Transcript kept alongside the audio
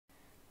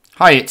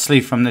Hi, it's Lee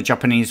from the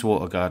Japanese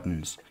Water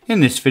Gardens. In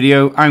this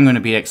video I'm going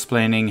to be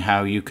explaining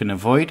how you can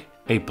avoid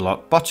a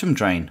blocked bottom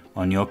drain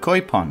on your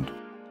koi pond.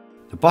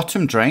 The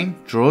bottom drain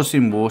draws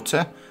in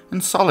water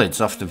and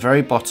solids off the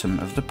very bottom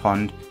of the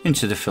pond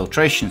into the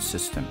filtration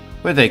system,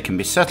 where they can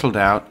be settled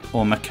out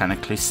or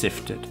mechanically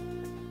sifted.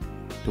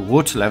 The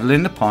water level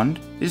in the pond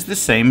is the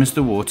same as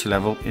the water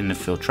level in the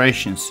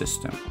filtration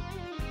system.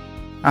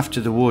 After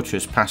the water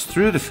has passed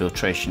through the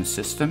filtration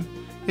system,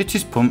 it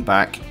is pumped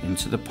back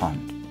into the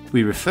pond.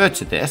 We refer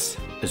to this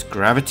as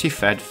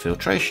gravity-fed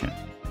filtration.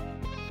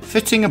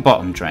 Fitting a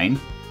bottom drain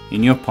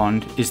in your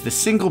pond is the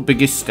single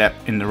biggest step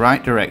in the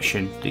right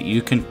direction that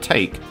you can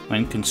take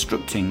when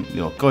constructing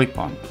your koi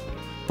pond.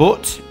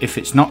 But if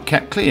it's not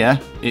kept clear,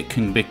 it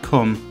can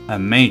become a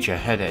major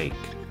headache.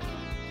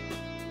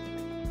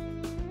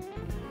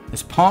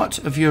 As part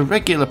of your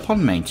regular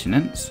pond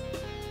maintenance,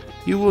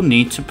 you will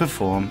need to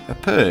perform a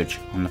purge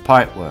on the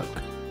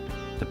pipework.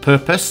 The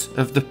purpose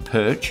of the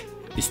purge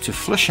is to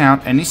flush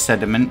out any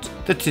sediment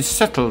that is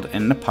settled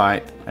in the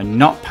pipe and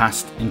not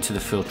passed into the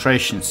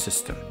filtration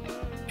system.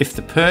 If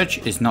the purge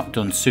is not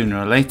done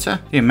sooner or later,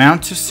 the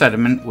amount of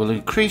sediment will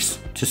increase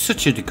to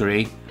such a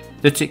degree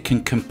that it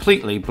can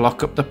completely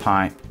block up the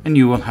pipe and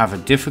you will have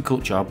a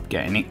difficult job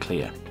getting it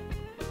clear.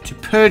 To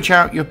purge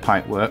out your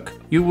pipework,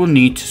 you will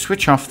need to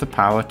switch off the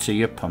power to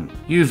your pump,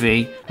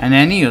 UV and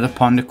any other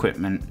pond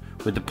equipment,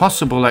 with the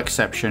possible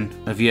exception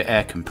of your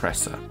air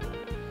compressor.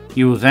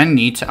 You will then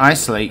need to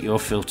isolate your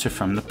filter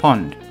from the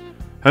pond.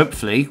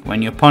 Hopefully,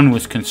 when your pond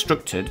was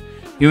constructed,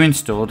 you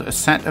installed a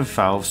set of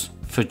valves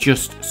for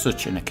just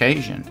such an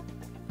occasion.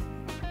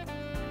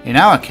 In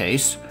our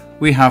case,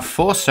 we have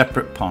 4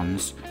 separate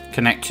ponds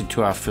connected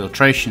to our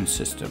filtration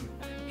system.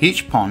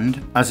 Each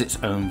pond has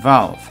its own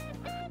valve.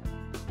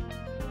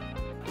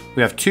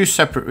 We have 2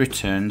 separate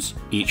returns,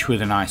 each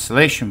with an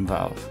isolation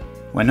valve.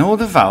 When all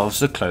the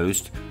valves are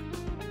closed,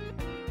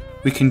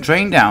 we can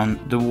drain down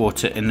the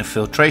water in the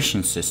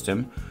filtration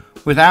system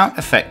without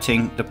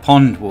affecting the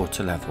pond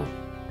water level.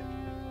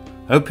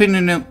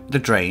 Opening up the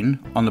drain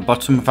on the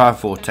bottom of our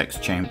vortex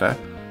chamber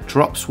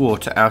drops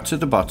water out of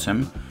the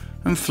bottom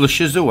and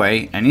flushes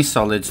away any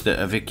solids that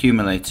have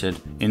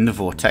accumulated in the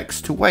vortex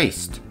to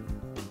waste.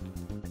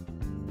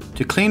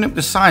 To clean up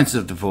the sides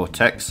of the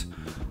vortex,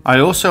 I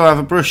also have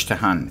a brush to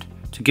hand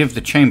to give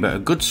the chamber a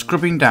good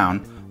scrubbing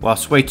down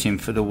whilst waiting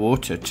for the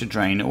water to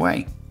drain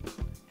away.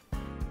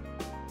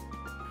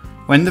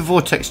 When the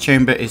vortex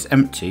chamber is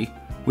empty,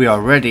 we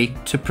are ready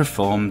to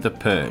perform the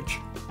purge.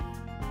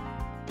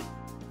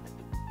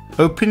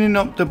 Opening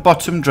up the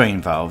bottom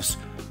drain valves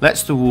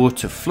lets the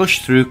water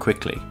flush through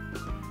quickly.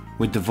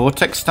 With the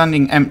vortex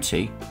standing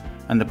empty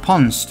and the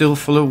pond still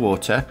full of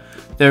water,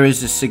 there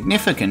is a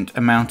significant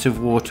amount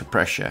of water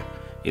pressure.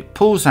 It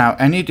pulls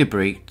out any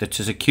debris that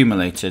has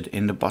accumulated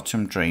in the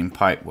bottom drain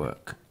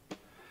pipework.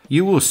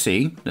 You will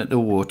see that the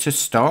water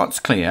starts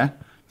clear,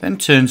 then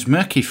turns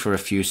murky for a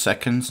few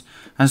seconds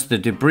as the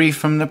debris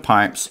from the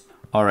pipes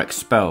are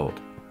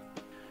expelled.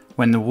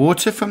 When the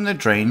water from the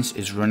drains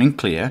is running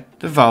clear,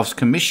 the valves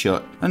can be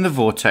shut and the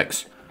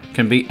vortex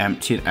can be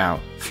emptied out,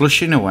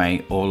 flushing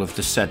away all of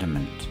the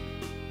sediment.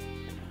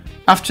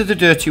 After the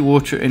dirty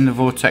water in the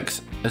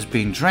vortex has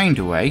been drained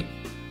away,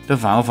 the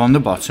valve on the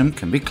bottom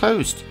can be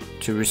closed.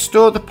 To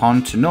restore the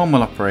pond to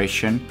normal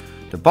operation,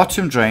 the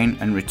bottom drain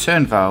and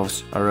return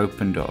valves are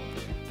opened up.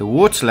 The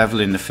water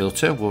level in the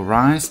filter will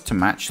rise to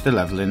match the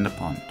level in the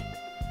pond.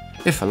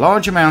 If a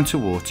large amount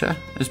of water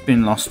has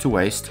been lost to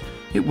waste,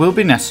 it will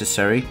be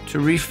necessary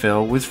to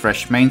refill with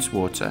fresh mains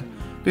water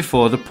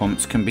before the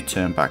pumps can be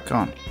turned back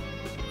on.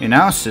 In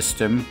our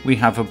system, we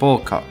have a ball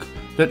cock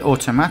that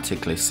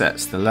automatically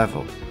sets the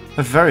level,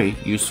 a very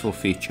useful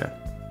feature.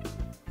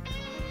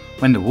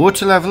 When the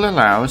water level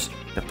allows,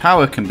 the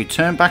power can be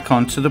turned back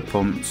on to the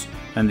pumps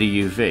and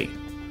the UV.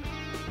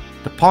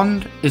 The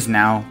pond is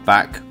now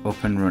back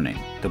up and running.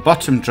 The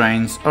bottom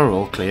drains are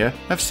all clear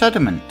of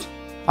sediment.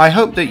 I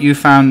hope that you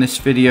found this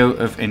video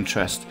of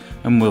interest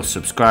and will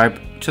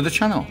subscribe to the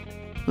channel.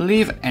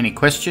 Leave any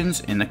questions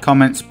in the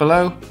comments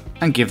below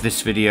and give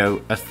this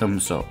video a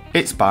thumbs up.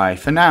 It's bye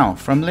for now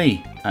from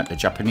Lee at the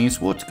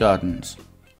Japanese Water Gardens.